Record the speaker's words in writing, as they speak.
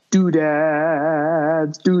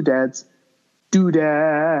Doodads, doodads,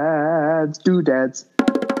 doodads, doodads.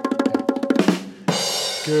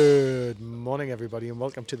 Good morning, everybody, and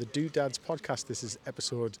welcome to the Doodads podcast. This is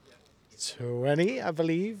episode 20, I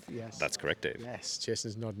believe. Yes. That's correct, Dave. Yes,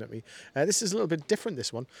 Jason's nodding at me. This is a little bit different,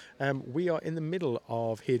 this one. We are in the middle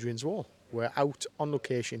of Hadrian's Wall. We're out on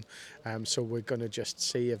location, so we're going to just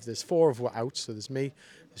see if there's four of us out. So there's me,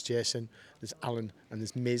 there's Jason, there's Alan, and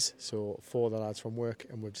there's Miz, so four of the lads from work,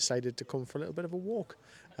 and we've decided to come for a little bit of a walk.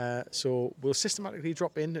 So we'll systematically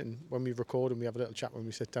drop in, and when we record and we have a little chat when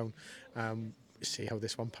we sit down, see how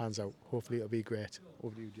this one pans out. Hopefully it'll be great.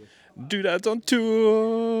 Over to you, Jay. Doodads on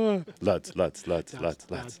tour. Lads. Of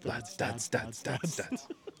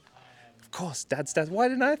course, dads. Why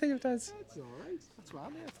didn't I think of dads? That's all right. That's what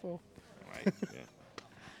I'm here for. Right, yeah.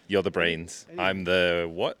 You're the brains. I'm the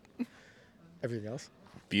what? Everything else.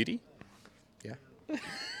 Beauty? Yeah.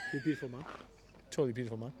 You're a beautiful man. Totally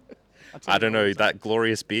beautiful man. I don't know, that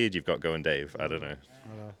glorious beard you've got going, Dave. I don't know.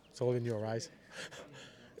 I know. It's all in your eyes.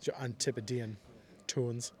 It's your Antipodean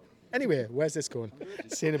tones. Anyway, where's this going?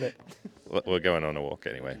 See you in a bit. We're going on a walk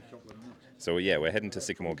anyway. So yeah, we're heading to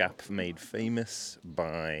Sycamore Gap, made famous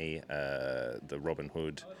by the Robin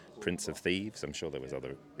Hood Prince of Thieves. I'm sure there was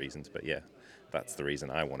other reasons, but yeah, that's the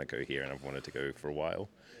reason I want to go here, and I've wanted to go for a while,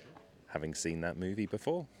 having seen that movie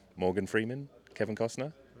before. Morgan Freeman, Kevin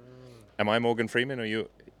Costner. Am I Morgan Freeman, or you?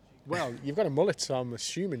 Well, you've got a mullet, so I'm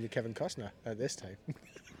assuming you're Kevin Costner at this time.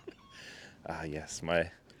 Ah yes,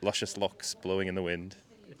 my luscious locks blowing in the wind.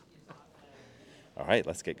 All right,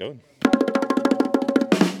 let's get going.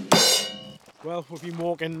 Well, we've been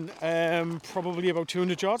walking probably about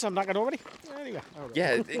 200 yards. I'm knackered already. Anyway.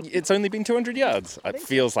 Yeah, it's only been 200 yards. It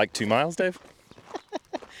feels like 2 miles, Dave.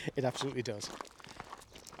 It absolutely does.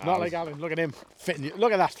 Not like Alan. Look at him.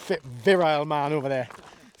 Look at that fit, virile man over there.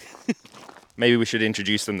 Maybe we should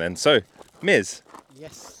introduce them then. So, Miz,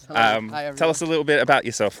 Yes. Hello. Hi, everyone. tell us a little bit about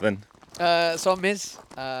yourself then. So I'm Miz.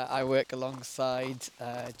 I work alongside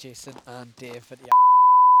Jason and Dave at the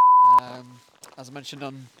as I mentioned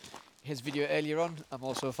on his video earlier on, I'm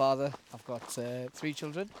also a father. I've got 3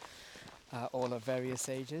 children, all of various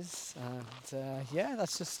ages. And yeah,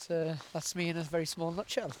 that's me in a very small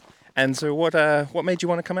nutshell. And so what made you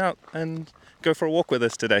want to come out and go for a walk with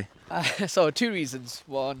us today? So 2 reasons.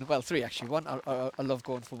 3 actually. 1, I love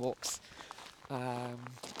going for walks.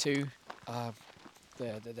 2,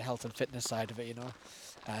 the health and fitness side of it, you know.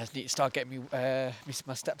 I just need to start getting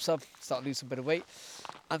my steps up, start losing a bit of weight.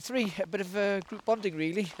 And 3, a bit of group bonding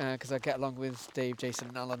really, because I get along with Dave, Jason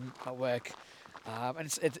and Alan at work.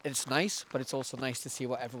 And it's nice, but it's also nice to see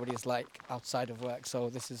what everybody is like outside of work. So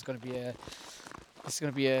this is going to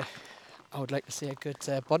be a I would like to say a good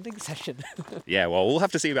bonding session. Yeah, well, we'll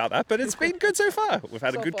have to see about that, but it's been good so far. We've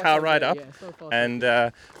had a good far, car so ride good, up, yeah, so far, so and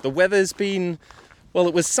the weather's been, well,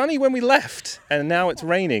 it was sunny when we left, and now it's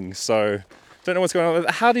raining, so don't know what's going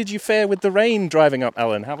on. How did you fare with the rain driving up,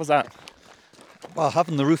 Alan? How was that? Well,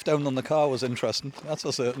 having the roof down on the car was interesting, that's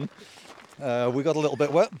for certain. We got a little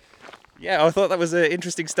bit wet. Yeah, I thought that was an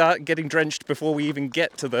interesting start, getting drenched before we even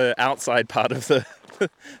get to the outside part of the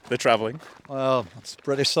the travelling. Well, that's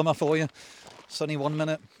British summer for you. Sunny 1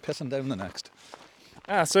 minute, pissing down the next.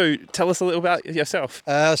 So tell us a little about yourself.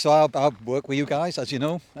 So I work with you guys, as you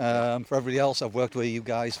know. For everybody else, I've worked with you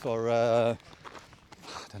guys for,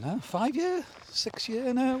 5 years, 6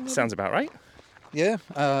 years now. Sounds about right. Yeah,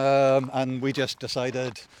 and we just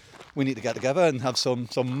decided we need to get together and have some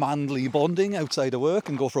manly bonding outside of work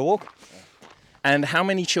and go for a walk. And how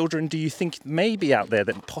many children do you think may be out there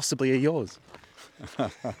that possibly are yours?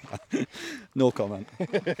 No comment.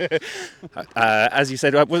 As you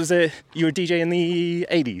said, was it you were a DJ in the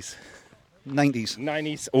 80s? 90s.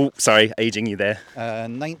 90s? Oh, sorry, aging you there.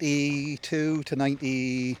 92 to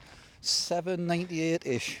 97,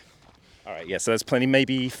 98-ish. All right, yeah, so there's plenty,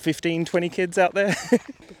 maybe 15, 20 kids out there?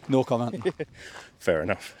 No comment. Fair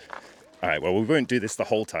enough. All right, well, we won't do this the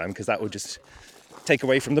whole time because that would just take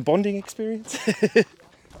away from the bonding experience.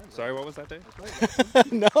 Sorry, what was that, Dave?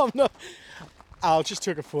 No, I'm not. Al just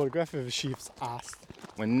took a photograph of a sheep's ass.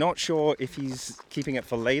 We're not sure if he's keeping it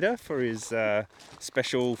for later for his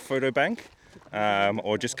special photo bank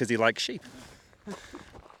or just because he likes sheep.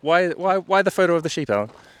 Why the photo of the sheep, Alan?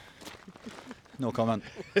 No comment.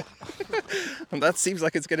 That seems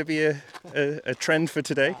like it's going to be a trend for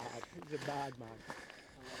today. He's a bad man.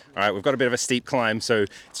 All right, we've got a bit of a steep climb, so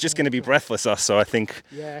it's just going to be breathless us, so I think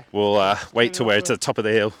Yeah. we'll wait till we're at the top of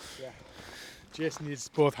the hill. Yeah. Jason needs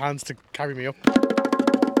both hands to carry me up.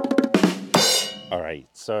 All right,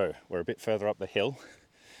 so we're a bit further up the hill,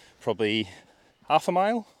 probably half a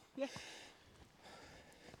mile. Yeah.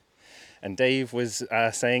 And Dave was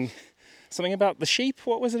saying something about the sheep.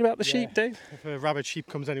 What was it about the sheep, Dave? If a rabid sheep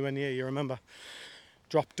comes anywhere near you, remember,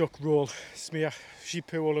 drop, duck, roll, smear sheep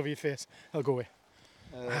poo all over your face. I'll go away.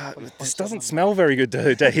 This doesn't smell very good,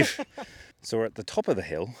 though, Dave. So we're at the top of the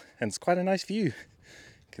hill, and it's quite a nice view. You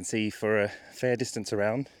can see for a fair distance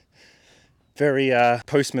around. Very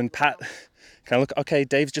postman Pat. Can I look? Okay,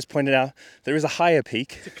 Dave's just pointed out there is a higher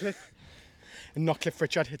peak. It's a cliff. And not Cliff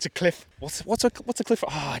Richard, it's a cliff. What's a Cliff?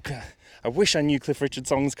 Oh, I wish I knew Cliff Richard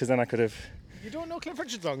songs, because then I could have. You don't know Cliff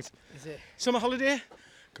Richard songs? Is it? Summer Holiday?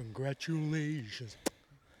 Congratulations.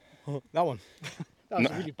 Oh, that one. That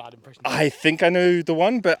was a really bad impression. I think I know the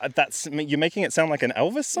one, but you're making it sound like an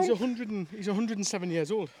Elvis song. He's 107 years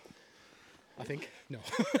old. I think. No.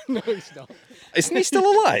 No, he's not. Isn't he still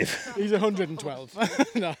alive? He's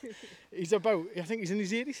 112. No. He's about, I think he's in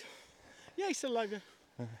his 80s. Yeah, he's still alive,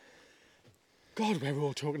 yeah. God, we're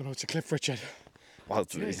all talking about Sir Cliff Richard. Well,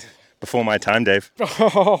 it's before my time, Dave.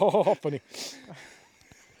 Oh, funny.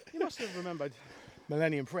 You must have remembered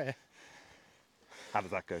Millennium Prayer. How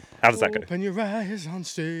does that go? Open your eyes on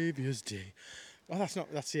Saviour's Day. Oh,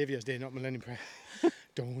 that's Saviour's Day, not Millennium Prayer.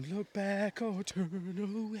 Don't look back or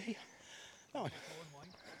turn away. That one.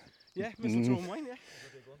 Yeah, Mistletoe and Wine, yeah.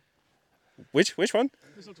 Which one?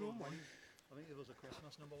 Mistletoe and Wine. I think it was a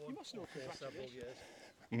Christmas number one. You must know for several years.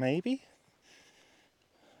 Maybe.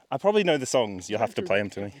 I probably know the songs. You'll have to play them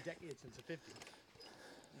to me. Decades since the 50s.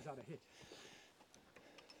 Is that a hit?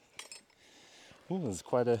 Oh,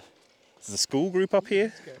 there's a school group up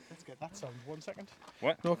here. Let's get that sound. 1 second.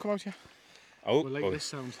 What? No, come out here. Oh, We'll like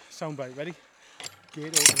this sound bite. Ready? Gate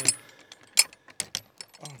opening.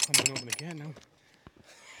 Oh, it's not going to open again now.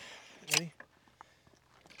 Ready?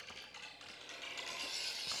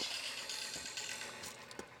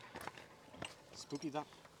 Spooky that.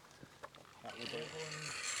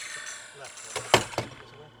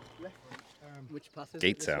 Which path is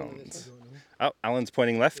Gate it? This one or sounds. this one? Oh, Alan's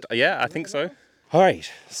pointing left. Yeah, I think so. All right,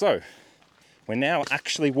 so we're now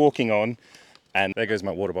actually walking on, and there goes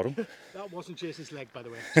my water bottle. That wasn't Jason's leg, by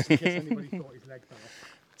the way, just in case anybody thought his leg fell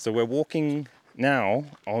off. So we're walking now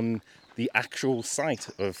on the actual site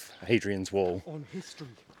of Hadrian's Wall. On history,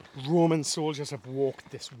 Roman soldiers have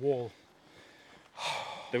walked this wall.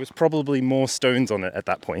 There was probably more stones on it at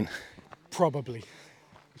that point. Probably.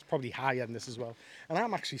 It's probably higher than this as well. And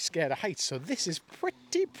I'm actually scared of heights, so this is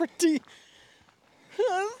pretty...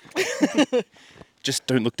 Just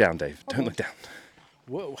don't look down, Dave. Don't look down.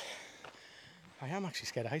 Whoa. I am actually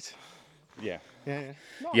scared of heights. Yeah. Yeah.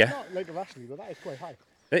 Yeah. Not like of Ashley, but that is quite high.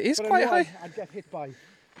 It is But I quite know high. I'd get hit by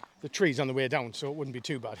the trees on the way down, so it wouldn't be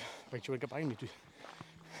too bad. Wait, you want to get behind me?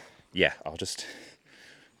 Yeah,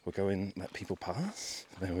 we'll go in, let people pass.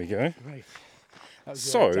 There we go. Right. That was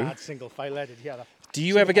So- your dad's single file edit. Yeah. Do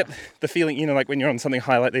you ever get the feeling, like when you're on something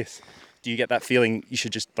high like this, do you get that feeling you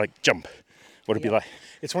should just like jump? What would it be like?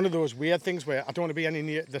 It's one of those weird things where I don't want to be any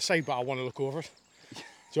near the side, but I want to look over it. Do you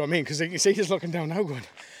know what I mean? Because you see he's looking down now going,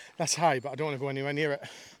 that's high, but I don't want to go anywhere near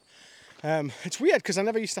it. It's weird because I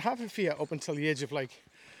never used to have a fear up until the age of like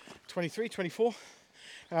 23, 24.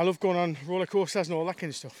 And I love going on roller coasters and all that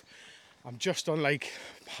kind of stuff. I'm just on like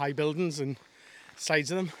high buildings and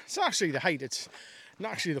sides of them. It's not actually the height, it's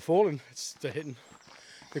not actually the falling, it's the hitting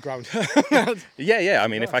the ground. Yeah. I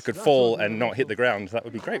mean, if I could That's fall what and not hit the ground, that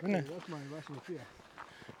would be great, wouldn't it? That's my fear.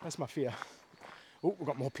 That's my fear. Oh, we've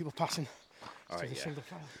got more people passing. Alright, The yeah. single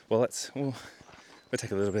file. Well, we'll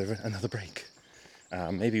take a little bit of another break.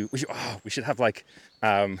 Maybe we should have like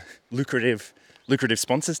lucrative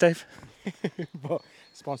sponsors, Dave. But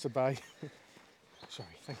sponsored by. Sorry,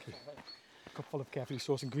 thank you. A cup full of carefully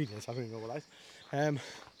sourced ingredients. I don't even know what that is.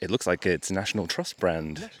 It looks like it's a National Trust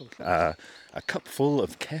brand. National Trust. A cup full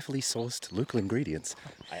of carefully sourced local ingredients.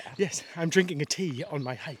 Yes, I'm drinking a tea on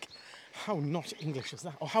my hike. How not English is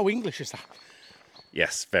that? Or how English is that?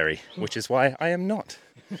 Yes, very. Which is why I am not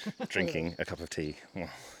drinking a cup of tea. Well,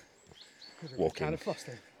 walking. Kind of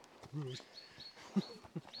frosting. Rude.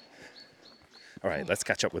 All right, let's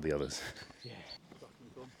catch up with the others. Yeah.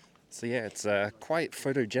 So yeah, it's quite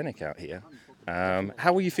photogenic out here.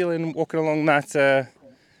 How were you feeling walking along that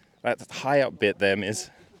high up bit there, Miz?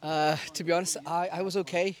 To be honest, I was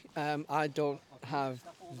okay. I don't have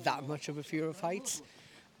that much of a fear of heights.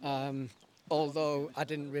 Although I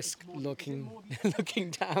didn't risk looking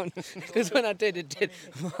down, because when I did,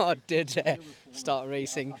 my heart did start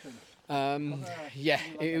racing. Yeah,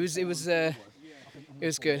 it was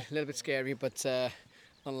good, a little bit scary, but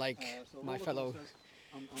unlike my fellow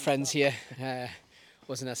friends here,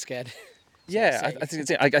 wasn't as scared. Yeah, say. I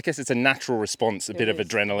think I guess it's a natural response, a bit of is.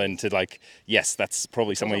 adrenaline to like, yes, that's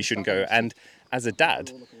probably somewhere you shouldn't go. And as a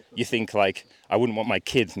dad, you think like, I wouldn't want my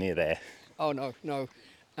kid near there. Oh no, no.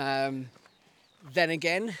 Then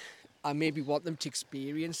again, I maybe want them to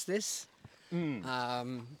experience this,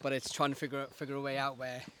 but it's trying to figure a way out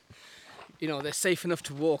where, you know, they're safe enough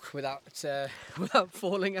to walk without without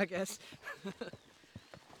falling, I guess.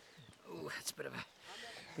 Oh, it's a bit of a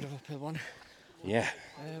uphill one. Yeah.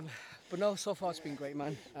 But no, so far it's been great,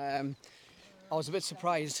 man. I was a bit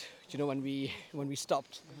surprised, you know, when we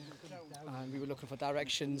stopped and we were looking for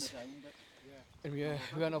directions. And we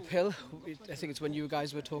went uphill. I think it's when you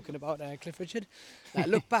guys were talking about Cliff Richard. I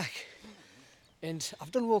look back, and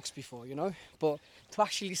I've done walks before, you know, but to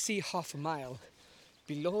actually see half a mile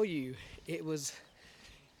below you, it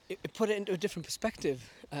put it into a different perspective.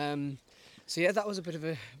 So yeah, that was a bit of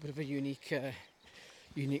a unique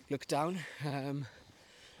look down.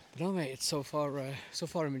 But no, mate, it's so far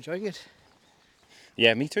I'm enjoying it.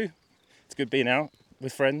 Yeah, me too. It's good being out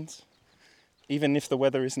with friends, even if the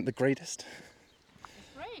weather isn't the greatest.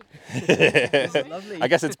 It's lovely. I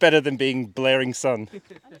guess it's better than being blaring sun. It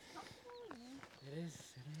is.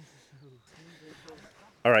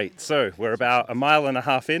 All right, so we're about a mile and a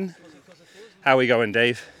half in. How are we going,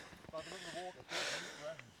 Dave?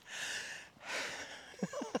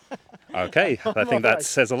 Okay, I think that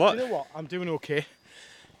says a lot. Do you know what? I'm doing okay.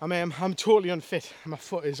 I'm totally unfit. My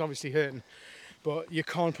foot is obviously hurting, but you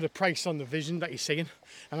can't put a price on the vision that you're seeing.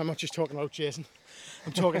 And I'm not just talking about Jason.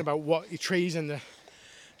 I'm talking about what your trees and the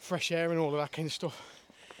fresh air and all of that kind of stuff.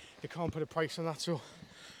 You can't put a price on that. So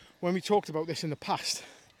when we talked about this in the past,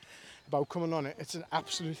 about coming on it, it's an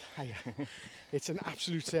absolute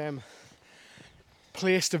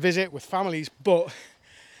place to visit with families. But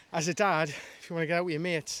as a dad, if you want to get out with your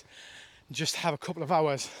mates and just have a couple of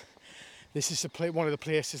hours, this is one of the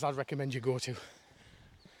places I'd recommend you go to.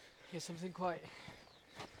 Here's something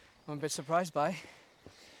I'm a bit surprised by.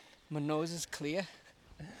 My nose is clear.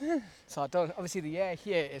 So obviously the air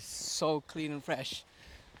here is so clean and fresh.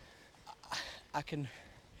 I can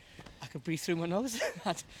breathe through my nose.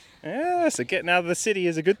 Yeah, so getting out of the city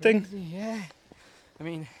is a good thing. Yeah. I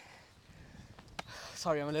mean,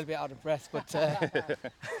 sorry, I'm a little bit out of breath, but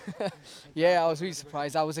yeah, I was really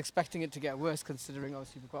surprised. I was expecting it to get worse, considering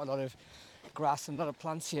obviously we've got a lot of grass and a lot of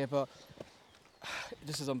plants here, but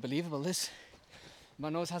this is unbelievable. My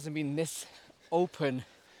nose hasn't been this open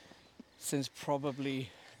since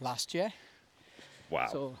probably last year. Wow.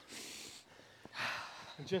 So,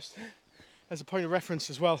 And just as a point of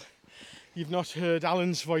reference as well, you've not heard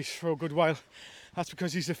Alan's voice for a good while. That's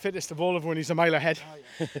because he's the fittest of all of when he's a mile ahead.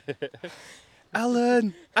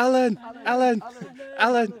 Alan!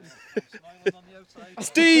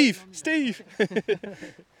 Steve!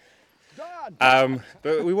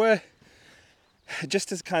 But we were, just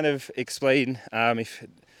to kind of explain, if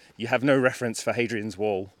you have no reference for Hadrian's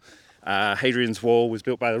Wall, Hadrian's Wall was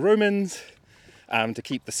built by the Romans to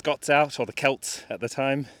keep the Scots out, or the Celts at the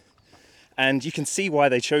time. And you can see why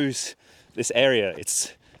they chose this area.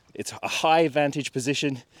 It's a high vantage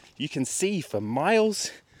position. You can see for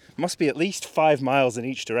miles, must be at least 5 miles in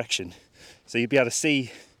each direction. So you'd be able to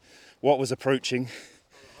see what was approaching.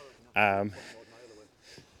 And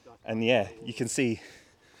yeah, you can see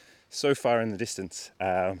so far in the distance.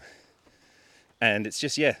 And it's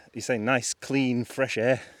just, yeah, you're saying nice, clean, fresh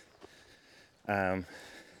air. Well,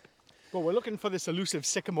 we're looking for this elusive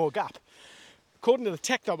Sycamore Gap. According to the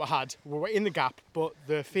tech that we had, we were in the gap, but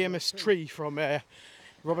the famous tree from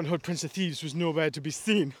Robin Hood, Prince of Thieves, was nowhere to be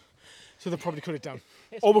seen. So they probably cut it down.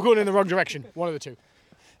 Or we're going in the wrong direction, one of the two.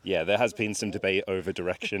 Yeah, there has been some debate over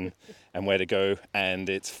direction and where to go, and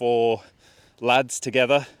it's 4 lads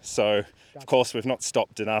together, so of course we've not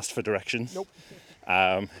stopped and asked for directions. Nope.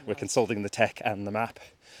 We're consulting the tech and the map,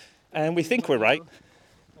 and we think we're right.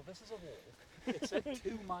 Well, this is a wall. It said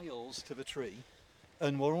 2 miles to the tree,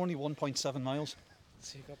 and we're only 1.7 miles.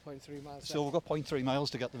 So you've got 0.3 miles. So we've got 0.3 miles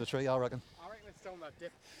to get to the tree, I reckon. I reckon it's down that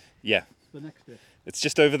dip. Yeah, The next bit. it's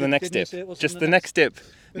just over the next Didn't you dip. say it was Just on the the next dip.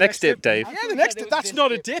 Next dip, Dave. Yeah, the next dip. That's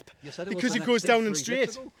not a dip. You said it was Because the it next goes dip down and 3 straight.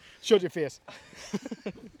 dips ago. Shut your face.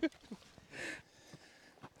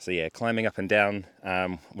 So yeah, climbing up and down,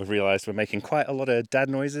 we've realised we're making quite a lot of dad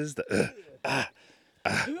noises. Well,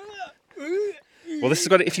 this has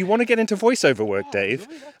got. If you want to get into voiceover work, Dave,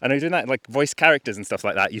 I know you're doing that, like voice characters and stuff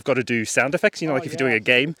like that. You've got to do sound effects. You know, like if you're doing a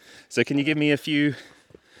game. So can you give me a few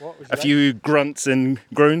grunts and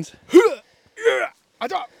groans? I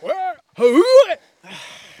don't.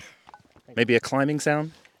 Maybe a climbing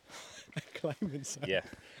sound. Climbing sound. Yeah.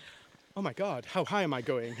 Oh my God, how high am I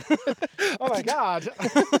going? Oh my God.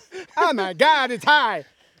 Oh my God, it's high.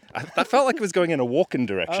 That felt like it was going in a walking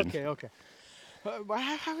direction. Okay.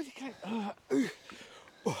 How would you kind of...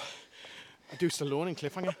 I do Stallone in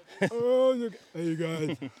Cliffhanger. There you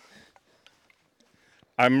guys.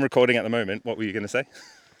 I'm recording at the moment. What were you going to say?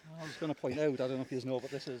 I was going to point out, I don't know if you know,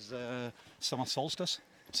 but this is summer solstice.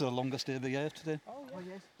 It's the longest day of the year today. Oh,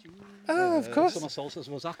 yes. Oh, of course. Summer solstice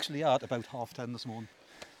was actually at about 10:30 this morning.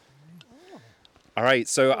 All right,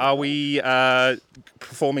 so are we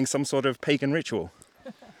performing some sort of pagan ritual?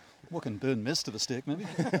 We can burn mist to the stake, maybe.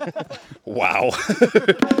 Wow.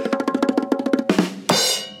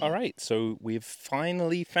 All right, so we've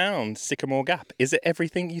finally found Sycamore Gap. Is it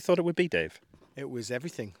everything you thought it would be, Dave? It was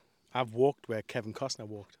everything. I've walked where Kevin Costner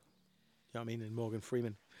walked. You know what I mean? And Morgan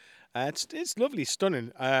Freeman. It's lovely,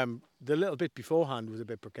 stunning. The little bit beforehand was a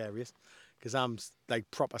bit precarious because I'm like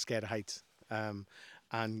proper scared of heights.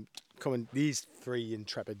 And these three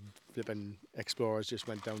intrepid flipping explorers just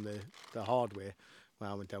went down the hard way.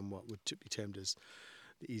 Well, I went down what would be termed as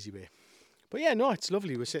the easy way. But yeah, no, it's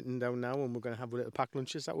lovely. We're sitting down now and we're going to have a little packed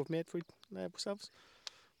lunches that we've made for ourselves.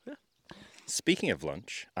 Yeah. Speaking of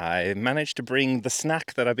lunch, I managed to bring the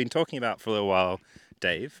snack that I've been talking about for a little while,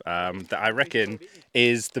 Dave, that I reckon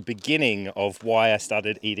is the beginning of why I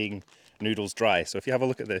started eating noodles dry. So if you have a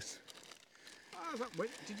look at this.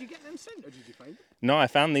 Did you get them sent or did you find them? No, I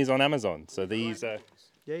found these on Amazon. So these are...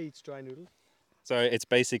 Yeah, he eats dry noodles. So it's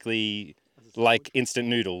basically like instant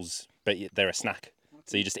noodles, but they're a snack.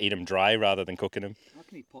 So you just eat them dry rather than cooking them. I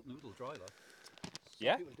can eat pot noodle dry, though.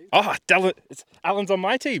 Yeah? Oh, Alan's on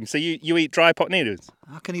my team. So you eat dry pot noodles?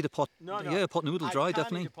 I can eat a pot. No. Yeah, pot noodle dry,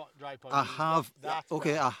 definitely. I have.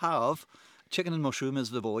 Okay, I have. Chicken and mushroom is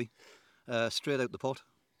the boy. Straight out the pot.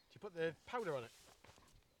 Do you put the powder on it?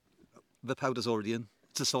 The powder's already in.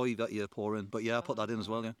 It's a soy that you pour in. But yeah, I put that in as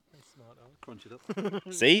well, yeah. That's smart, Crunch it up.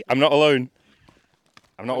 See? I'm not alone.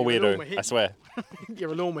 I'm not a You're alone with weirdo, him. I swear.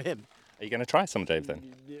 You're alone with him. Are you going to try some, Dave,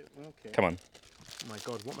 then? Yeah, okay. Come on. Oh my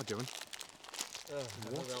God, what am I doing?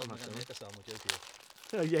 make a sandwich out here.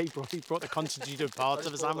 Oh, yeah, he brought the constitutive parts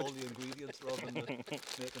of a sandwich. all the ingredients rather than making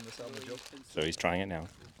the sandwich up. So he's trying it now.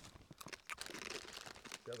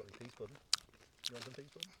 You want some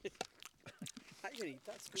peas pudding?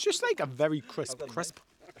 It's just like a very crisp.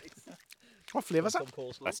 What flavour's that?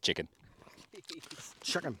 That's chicken.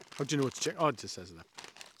 Chicken. How do you know it's chicken? Oh, it just says that.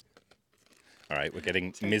 All right, we're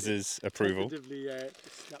getting Mrs. approval.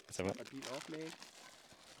 Snap a beat off, mate.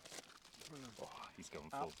 Oh, he's going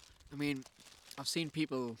full. I mean, I've seen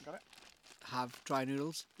people have dry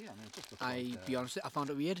noodles. Yeah, no, just I be honest, I found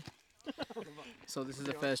it weird. So this is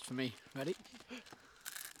the first for me. Ready?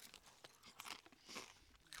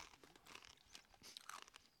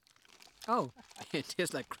 Oh, it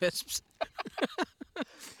tastes like crisps.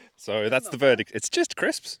 So that's the verdict. It's just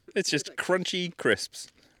crisps. It's just crunchy crisps.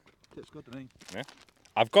 It's good to me. Yeah.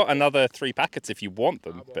 I've got another 3 packets if you want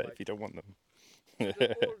them, but if you don't want them. All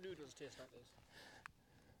noodles taste like this.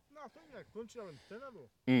 No, I think they're crunchy and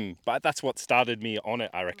thinner. But that's what started me on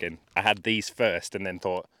it, I reckon. I had these first and then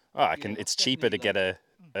thought, it's cheaper to get an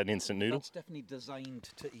instant noodle. That's definitely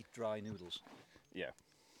designed to eat dry noodles. Yeah.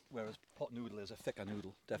 Whereas pot noodle is a thicker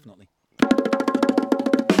noodle, definitely.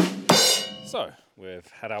 So, we've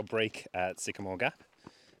had our break at Sycamore Gap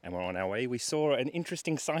and we're on our way. We saw an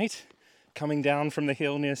interesting sight coming down from the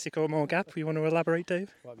hill near Sycamore Gap. You want to elaborate,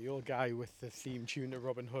 Dave? Well, the old guy with the theme tune to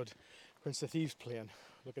Robin Hood, Prince of Thieves playing,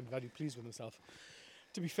 looking very pleased with himself.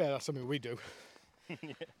 To be fair, that's something we do.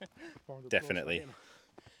 Definitely.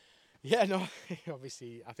 Yeah, no,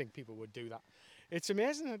 obviously, I think people would do that. It's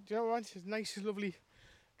amazing. You know what? It's a nice, lovely,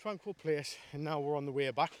 tranquil place. And now we're on the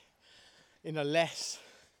way back in a less,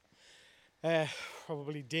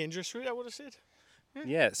 probably dangerous route, I would have said.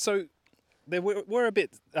 Yeah, so they were a bit,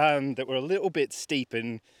 that were a little bit steep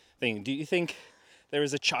and thing. Do you think there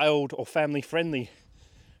is a child or family friendly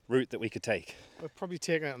route that we could take? We're probably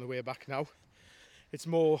taking it on the way back now. It's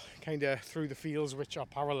more kind of through the fields which are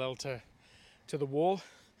parallel to the wall.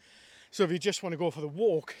 So if you just want to go for the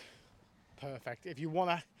walk, perfect. If you want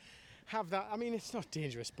to have that, I mean, it's not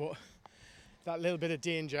dangerous, but that little bit of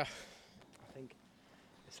danger, I think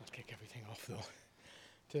this will kick everything off though,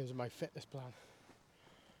 in terms of my fitness plan.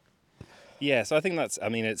 Yeah, so I think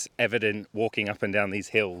it's evident walking up and down these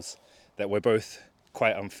hills that we're both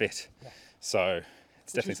quite unfit. Yeah. So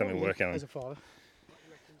it's definitely something we're working on. As a father.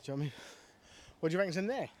 Do you know what I mean? What do you reckon's in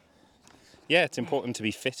there? Yeah, it's important to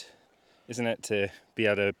be fit, isn't it? To be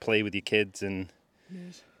able to play with your kids and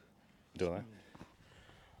do all that.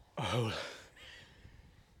 A hole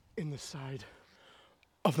in the side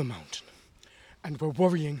of the mountain. And we're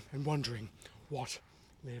worrying and wondering what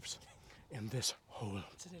lives in this hole.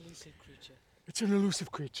 It's an elusive creature. It's an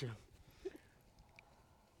elusive creature.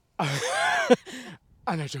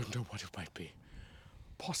 And I don't know what it might be.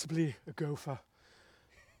 Possibly a gopher,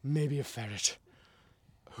 maybe a ferret.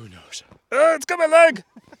 Who knows? It's got my leg!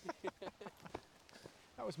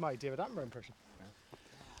 That was my David Attenborough impression.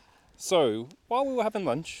 So, while we were having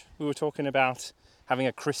lunch, we were talking about having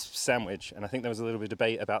a crisp sandwich, and I think there was a little bit of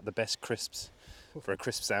debate about the best crisps for a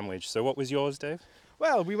crisp sandwich. So what was yours, Dave?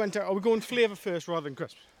 Well, we went. Are we going flavour first rather than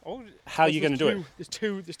crisp? Oh, how are you going to do it?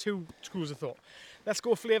 There's two schools of thought. Let's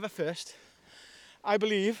go flavour first. I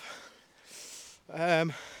believe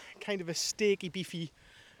kind of a steaky, beefy,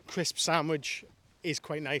 crisp sandwich is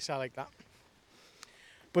quite nice. I like that.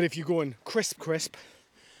 But if you're going crisp,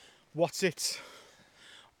 what's it?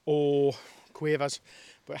 Or quavers,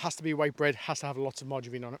 but it has to be white bread, has to have lots of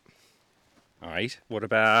margarine on it. All right. What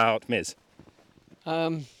about Miz?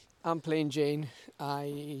 I'm plain Jane.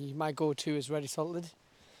 My go-to is ready salted,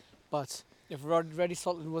 but if ready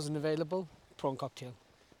salted wasn't available, prawn cocktail.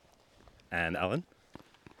 And Alan?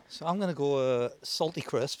 So I'm going to go salty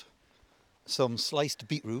crisp, some sliced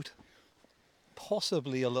beetroot,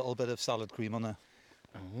 possibly a little bit of salad cream on there.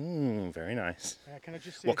 Oh, very nice. Can I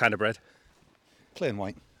just say, What kind of bread? Plain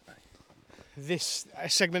white. This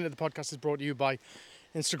segment of the podcast is brought to you by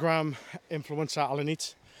Instagram influencer Alan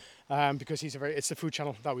Eats, because it's the food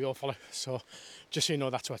channel that we all follow. So just so you know,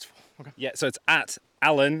 that's what it's for. Okay. Yeah, so it's at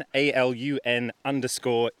Alan, ALUN_eats.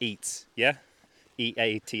 Yeah?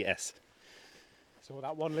 EATS. So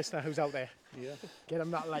that one listener who's out there, get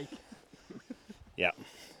him that like. Yeah.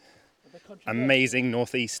 Amazing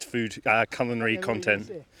Northeast food culinary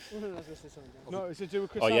content. No, it's to do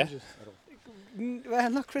with Chris Oh, yeah? sandwiches. Well,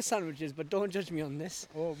 not crisp sandwiches, but don't judge me on this.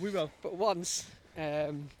 Oh, we will. But once,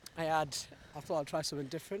 I thought I'd try something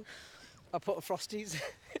different. I put Frosties.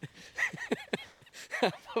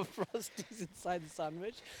 I put Frosties inside the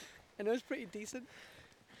sandwich, and it was pretty decent.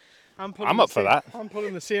 I'm up for that. I'm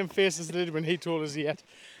pulling the same face as I did when he told us he had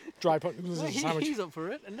dry pot noodles as a sandwich. He's up for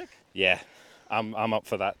it, and look. Yeah, I'm up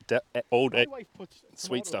for that. Old My wife puts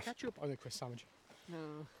sweet tomato stuff. ketchup on a crisp sandwich. No.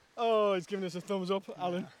 Oh, he's giving us a thumbs up,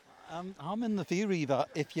 Alan. I'm in the theory that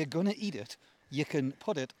if you're going to eat it, you can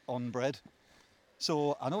put it on bread.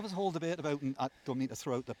 So I know there's a whole debate about, and I don't mean to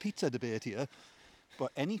throw out the pizza debate here,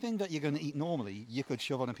 but anything that you're going to eat normally, you could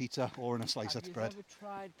shove on a pizza or in a slice of bread. Have you ever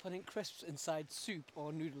tried putting crisps inside soup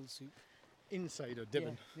or noodle soup? Inside or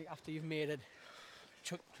dipping. Yeah, after you've made it,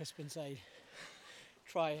 chuck crisp inside.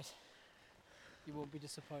 Try it. You won't be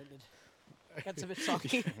disappointed. Gets a bit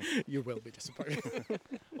soggy. You will be disappointed.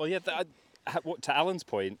 Well, yeah, to Alan's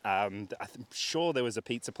point, I'm sure there was a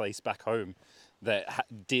pizza place back home that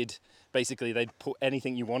did, basically, they'd put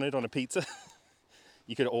anything you wanted on a pizza.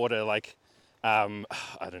 You could order, like, I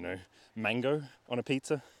don't know, mango on a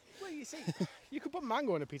pizza. Well, you see, you could put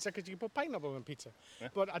mango on a pizza because you could put pineapple on a pizza. Yeah.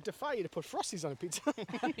 But I defy you to put Frosties on a pizza.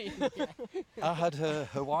 I had a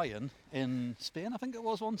Hawaiian in Spain, I think it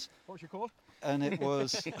was once. What was your called? And it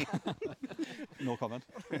was no comment.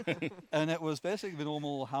 And it was basically the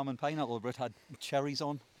normal ham and pineapple, but it had cherries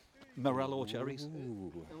on, Morello cherries.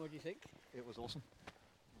 Ooh, And what do you think? It was awesome.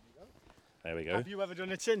 there we go. Have you ever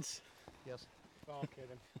done it since? Yes, Oh, okay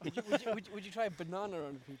then. Would you try a banana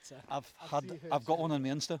on a pizza? I've got one on my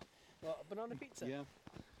Insta. What, a banana pizza? Yeah,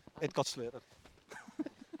 it got slated.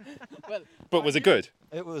 Well, But was it good?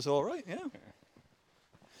 It was all right. Yeah.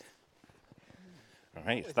 All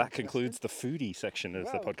right, that concludes the foodie section of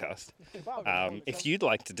the podcast. If you'd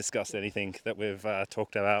like to discuss anything that we've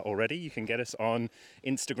talked about already, you can get us on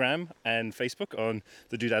Instagram and Facebook on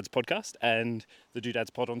the Doodads Podcast and the Doodads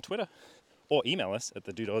Pod on Twitter, or email us at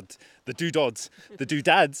the doodads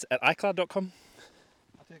at iCloud.com.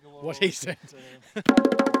 What he said.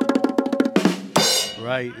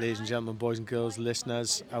 Right, ladies and gentlemen, boys and girls,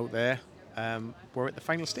 listeners out there, we're at the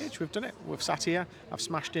final stage. We've done it. We've sat here. I've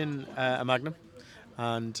smashed in a Magnum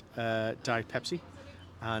and Diet Pepsi,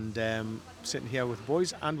 and sitting here with the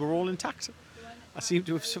boys, and we're all intact. I seem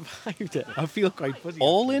to have survived it. I feel quite fuzzy.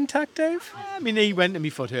 All intact, Dave? I mean, he went and my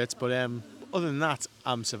foot hurts, but other than that,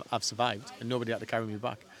 I've survived, and nobody had to carry me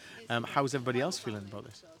back. How's everybody else feeling about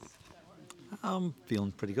this? I'm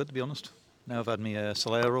feeling pretty good, to be honest. Now I've had my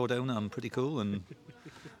Solero down, I'm pretty cool and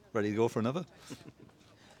ready to go for another.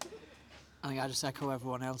 I think I just echo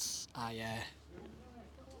everyone else. I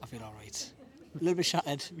feel all right. A little bit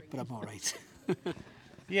shattered, but I'm all right.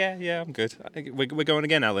 Yeah, I'm good. I think we're going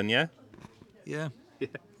again, Alan, yeah? Yeah,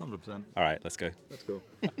 100%. All right, let's go. Let's go.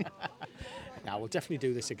 Yeah, we'll definitely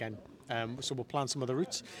do this again. So we'll plan some other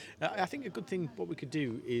routes. I think a good thing what we could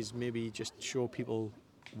do is maybe just show people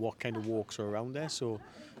what kind of walks are around there. So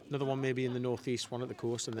another one maybe in the northeast, one at the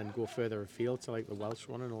coast, and then go further afield to like the Welsh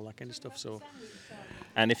one and all that kind of stuff. So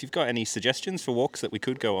And if you've got any suggestions for walks that we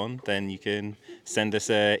could go on, then you can send us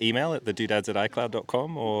an email at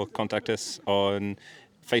thedoodads@icloud.com or contact us on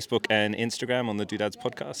Facebook and Instagram on the Doodads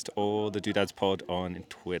Podcast or the Doodads Pod on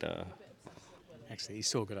Twitter. Actually, he's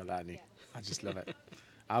so good at that, isn't he? I just love it.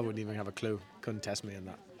 I wouldn't even have a clue. Couldn't test me on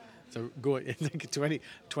that. So go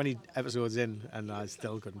 20 episodes in, and I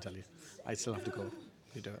still couldn't tell you. I still have to go.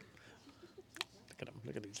 You do it. Look at him.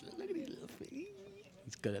 Look at his little feet.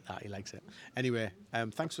 He's good at that. He likes it. Anyway,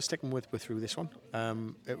 thanks for sticking with through this one.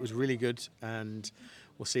 It was really good, and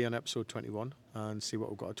we'll see you on episode 21 and see what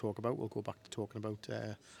we've got to talk about. We'll go back to talking about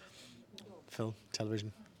film,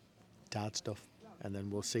 television, dad stuff, and then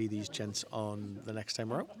we'll see these gents on the next time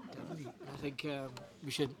we're out. I think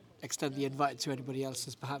we should extend the invite to anybody else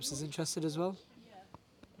as perhaps is interested as well.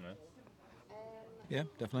 Yeah,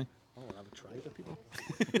 definitely. Oh, we'll have a try with people.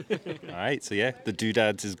 All right, so yeah, the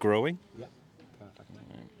Doodads is growing. Yeah, perfect.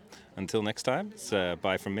 Until next time, it's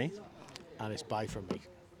bye from me. And it's bye from me.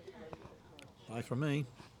 Bye from me.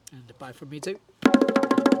 And bye from me too.